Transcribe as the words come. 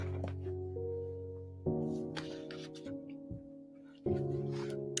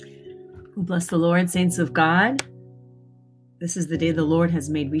Oh, bless the Lord, saints of God. This is the day the Lord has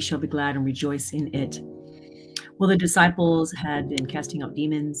made. We shall be glad and rejoice in it. Well, the disciples had been casting out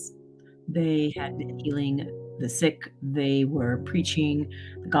demons. They had been healing the sick. They were preaching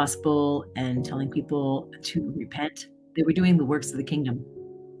the gospel and telling people to repent. They were doing the works of the kingdom.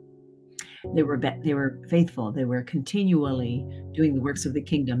 They were faithful. They were continually doing the works of the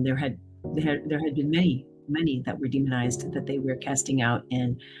kingdom. There had been many that were demonized that they were casting out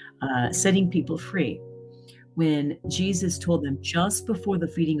and setting people free. When Jesus told them just before the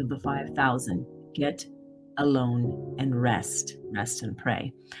feeding of the 5,000, get alone and rest and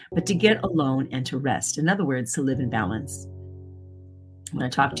pray. But to get alone and to rest, in other words, to live in balance. I'm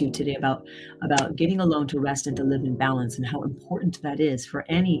going to talk to you today about getting alone to rest and to live in balance, and how important that is for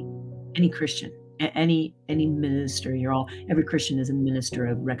any Christian, any minister. Every Christian is a minister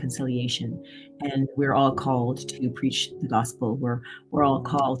of reconciliation, and we're all called to preach the gospel. We're all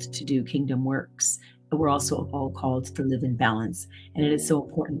called to do kingdom works. We're also all called to live in balance, and it is so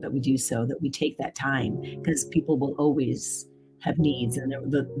important that we do so, that we take that time, because people will always have needs, and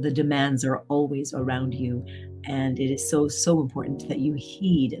the demands are always around you. And it is so important that you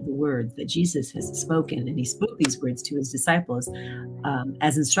heed the words that Jesus has spoken. And he spoke these words to his disciples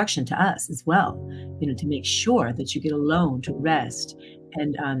as instruction to us as well, to make sure that you get alone to rest.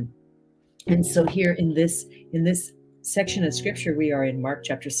 And so here in this section of scripture, we are in Mark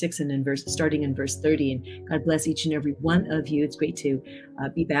chapter 6 and starting in verse 30. And God bless each and every one of you. It's great to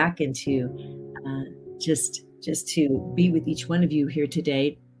be back and to just to be with each one of you here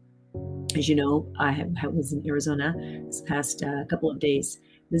today. As you know, I was in Arizona this past couple of days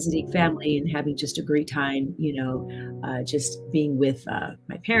visiting family and having just a great time, just being with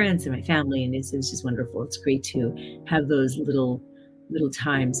my parents and my family. And it's just wonderful. It's great to have those little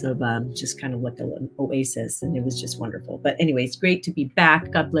times of just kind of like an oasis. And it was just wonderful. But anyway, it's great to be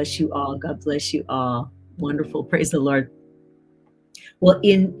back. God bless you all. God bless you all. Wonderful. Praise the Lord. Well,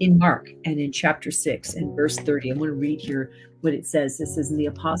 in Mark and in chapter 6 and verse 30, I want to read here what it says. It says, "And the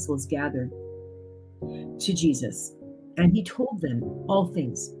apostles gathered to Jesus, and he told them all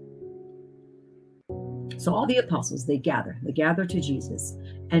things." So all the apostles, they gather to Jesus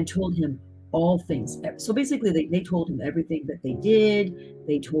and told him all things. So basically, they told him everything that they did.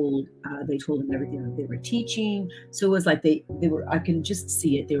 They told him everything that they were teaching. So it was like they were. I can just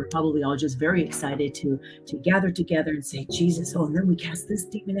see it. They were probably all just very excited to gather together and say, "Jesus, oh, and then we cast this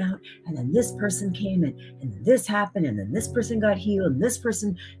demon out, and then this person came, and then this happened, and then this person got healed, and this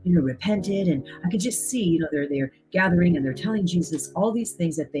person, repented." And I could just see, they're gathering and they're telling Jesus all these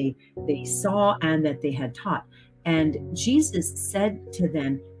things that they saw and that they had taught. And Jesus said to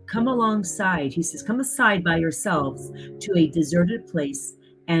them, "Come alongside," he says, "come aside by yourselves to a deserted place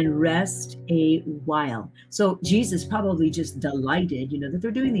and rest a while." So Jesus probably just delighted, that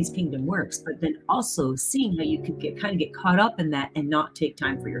they're doing these kingdom works, but then also seeing how you could get caught up in that and not take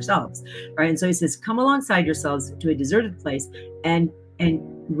time for yourselves, right? And so he says, "Come alongside yourselves to a deserted place and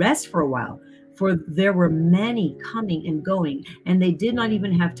rest for a while. For there were many coming and going, and they did not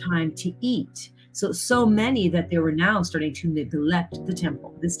even have time to eat." So many that they were now starting to neglect the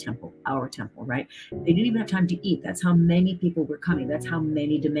temple, this temple, our temple, right? They didn't even have time to eat. That's how many people were coming. That's how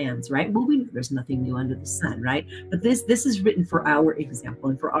many demands, right? Well, we know there's nothing new under the sun, right? But this is written for our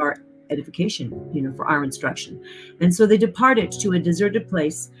example and for our edification, for our instruction. And so they departed to a deserted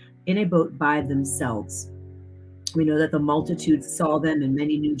place in a boat by themselves. We know that the multitudes saw them, and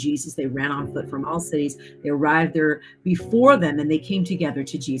many knew Jesus. They ran on foot from all cities. They arrived there before them, and they came together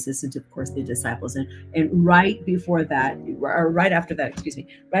to Jesus and to, of course, the disciples. And right before that, or right after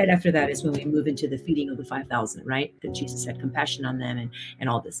that is when we move into the feeding of the 5,000, right? That Jesus had compassion on them and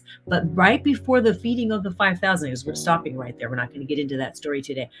all this. But right before the feeding of the 5,000, because we're stopping right there, we're not going to get into that story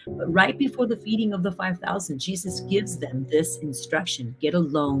today. But right before the feeding of the 5,000, Jesus gives them this instruction: get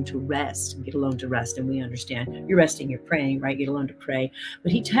alone to rest. And we understand you're resting, you're praying, right? Get alone to pray.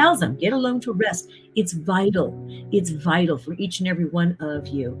 But he tells them, get alone to rest. It's vital. It's vital for each and every one of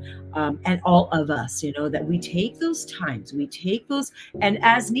you and all of us, that we take those times, and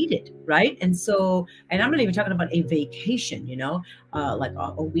as needed, right? And I'm not even talking about a vacation, like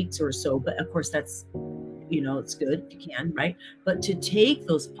a week or so, but of course that's, it's good if you can, right? But to take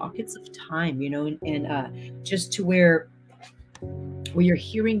those pockets of time, and just to where you're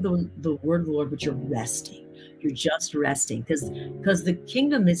hearing the word of the Lord, but you're resting. You're just resting because the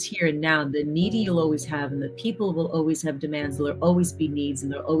kingdom is here and now. The needy you'll always have, and the people will always have demands. There'll always be needs,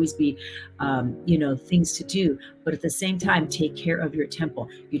 and there'll always be, things to do. But at the same time, take care of your temple.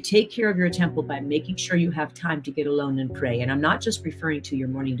 You take care of your temple by making sure you have time to get alone and pray. And I'm not just referring to your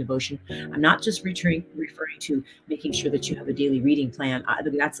morning devotion. I'm not just referring to making sure that you have a daily reading plan.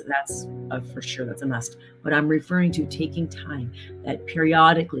 That's for sure. That's a must. But I'm referring to taking time that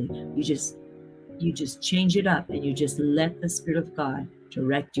periodically you just change it up, and you just let the Spirit of God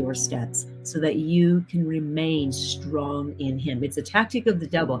direct your steps so that you can remain strong in Him. It's a tactic of the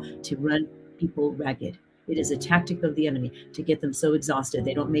devil to run people ragged. It is a tactic of the enemy to get them so exhausted.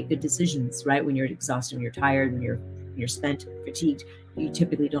 They don't make good decisions, right? When you're exhausted, when you're tired, when you're spent, fatigued, you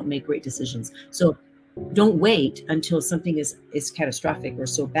typically don't make great decisions. So don't wait until something is catastrophic or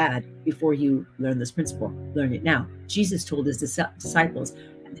so bad before you learn this principle. Learn it now. Jesus told his disciples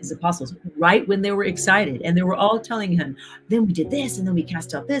and his apostles right when they were excited, and they were all telling him, then we did this, and then we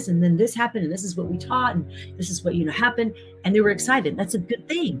cast out this, and then this happened, and this is what we taught, and this is what happened, and they were excited. That's a good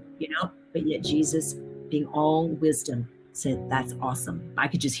thing, but yet Jesus, being all wisdom, said, that's awesome. I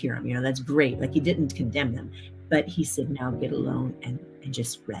could just hear him, that's great. Like, he didn't condemn them, but he said, now get alone and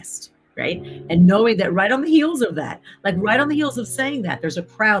just rest. Right? And knowing that right on the heels of that, like right on the heels of saying that, there's a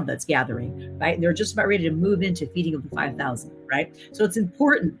crowd that's gathering, right? They're just about ready to move into feeding of the 5,000, right? So it's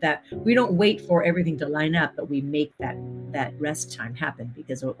important that we don't wait for everything to line up, but we make that rest time happen,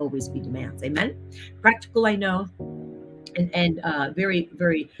 because there'll always be demands. Amen? Practical, I know, and very,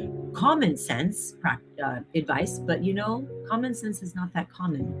 very common sense advice, but common sense is not that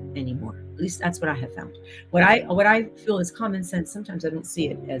common anymore. At least that's what I have found. What I feel is common sense, sometimes I don't see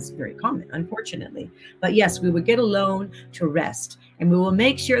it as very common, unfortunately. But yes, we would get alone to rest, and we will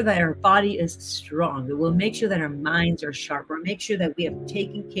make sure that our body is strong. We will make sure that our minds are sharp. We'll make sure that we have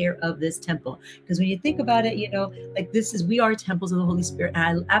taken care of this temple. Because when you think about it, we are temples of the Holy Spirit.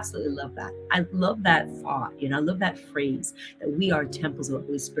 And I absolutely love that. I love that thought. I love that phrase, that we are temples of the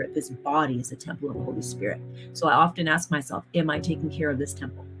Holy Spirit. This body is a temple of the Holy Spirit. So I often ask myself, am I taking care of this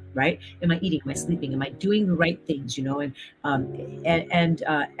temple? Right? Am I eating? Am I sleeping? Am I doing the right things? And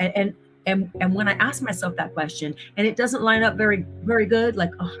when I ask myself that question, and it doesn't line up very, very good,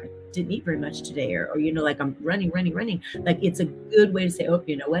 like, oh, I didn't eat very much today, or like I'm running, like, it's a good way to say, oh,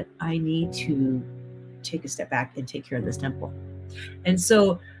 you know what? I need to take a step back and take care of this temple. And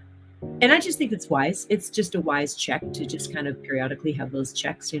so, and I just think it's wise. It's just a wise check to just kind of periodically have those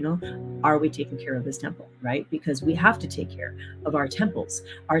checks, are we taking care of this temple, right? Because we have to take care of our temples.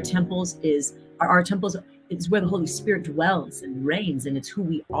 Our temples is where the Holy Spirit dwells and reigns, and it's who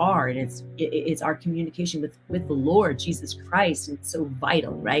we are, and it's our communication with the Lord Jesus Christ, and it's so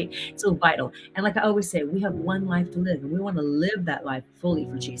vital, right? It's so vital. And like I always say, we have one life to live, and we want to live that life fully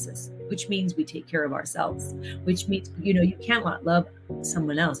for Jesus, which means we take care of ourselves, which means, you can't love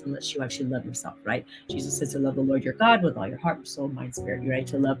someone else unless you actually love yourself, right? Jesus says to love the Lord your God with all your heart, soul, mind, spirit, right?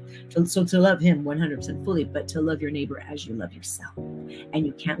 To love him 100% fully, but to love your neighbor as you love yourself. And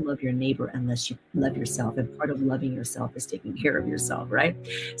you can't love your neighbor unless you love yourself. And part of loving yourself is taking care of yourself, right?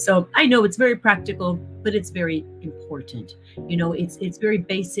 So I know it's very practical, but it's very important. It's very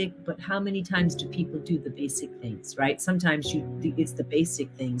basic, but how many times do people do the basic things, right? Sometimes it's the basic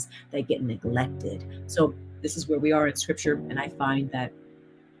things that get neglected. So this is where we are in Scripture, and I find that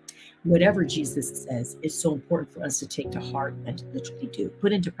whatever Jesus says is so important for us to take to heart and to literally do,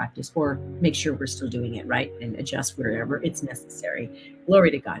 put into practice, or make sure we're still doing it, right? And adjust wherever it's necessary. Glory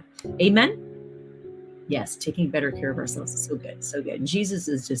to God. Amen. Yes, taking better care of ourselves is so good, so good. And Jesus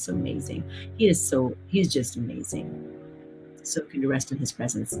is just amazing. He's just amazing. So good to rest in his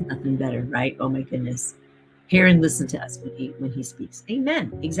presence. Nothing better, right? Oh my goodness. Hear and listen to us when he speaks.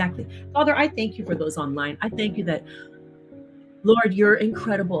 Amen. Exactly. Father, I thank you for those online. I thank you that, Lord, you're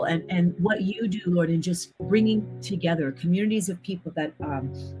incredible, and what you do, Lord, in just bringing together communities of people that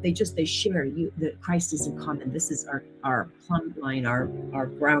they share you, that Christ is in common. This is our plumb line, our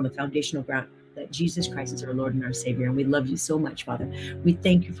ground, the foundational ground, that Jesus Christ is our Lord and our Savior. And we love you so much, Father. We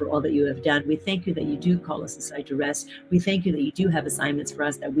thank you for all that you have done. We thank you that you do call us aside to rest. We thank you that you do have assignments for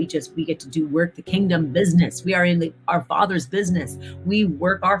us, that we get to do work, the kingdom business. We are in our Father's business. We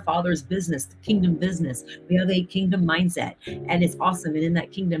work our Father's business, the kingdom business. We have a kingdom mindset, and it's awesome. And in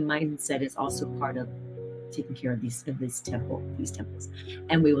that kingdom mindset is also part of taking care of these temples,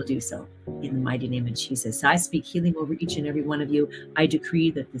 and we will do so in the mighty name of Jesus. So I speak healing over each and every one of you. I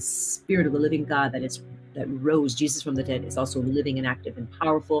decree that the Spirit of the living God that rose Jesus from the dead is also living and active and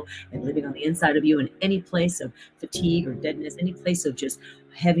powerful and living on the inside of you. In any place of fatigue or deadness, any place of just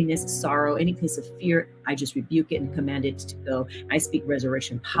heaviness, sorrow, any place of fear, I just rebuke it and command it to go. I speak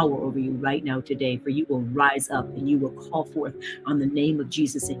resurrection power over you right now today, for you will rise up and you will call forth on the name of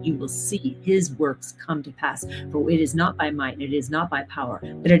Jesus, and you will see his works come to pass. For it is not by might, it is not by power,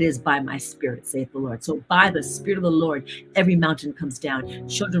 but it is by my spirit, saith the Lord. So by the Spirit of the Lord, every mountain comes down.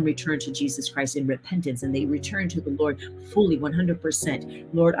 Children return to Jesus Christ in repentance, and they return to the Lord fully, 100%.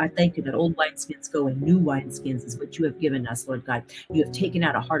 Lord, I thank you that old wineskins go and new wineskins is what you have given us, Lord God. You have taken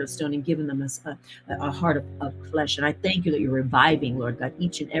out a heart of stone and given them a heart of flesh. And I thank you that you're reviving, Lord God,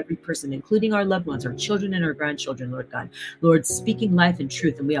 each and every person, including our loved ones, our children and our grandchildren, Lord God. Lord, speaking life and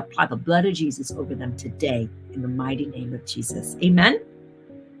truth, and we apply the blood of Jesus over them today in the mighty name of Jesus. Amen.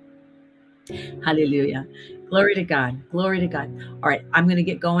 Hallelujah. Glory to God. Glory to God. All right, I'm going to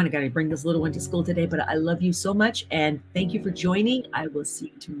get going. I got to bring this little one to school today, but I love you so much. And thank you for joining. I will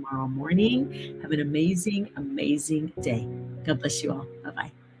see you tomorrow morning. Have an amazing, amazing day. God bless you all.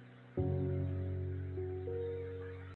 Bye-bye.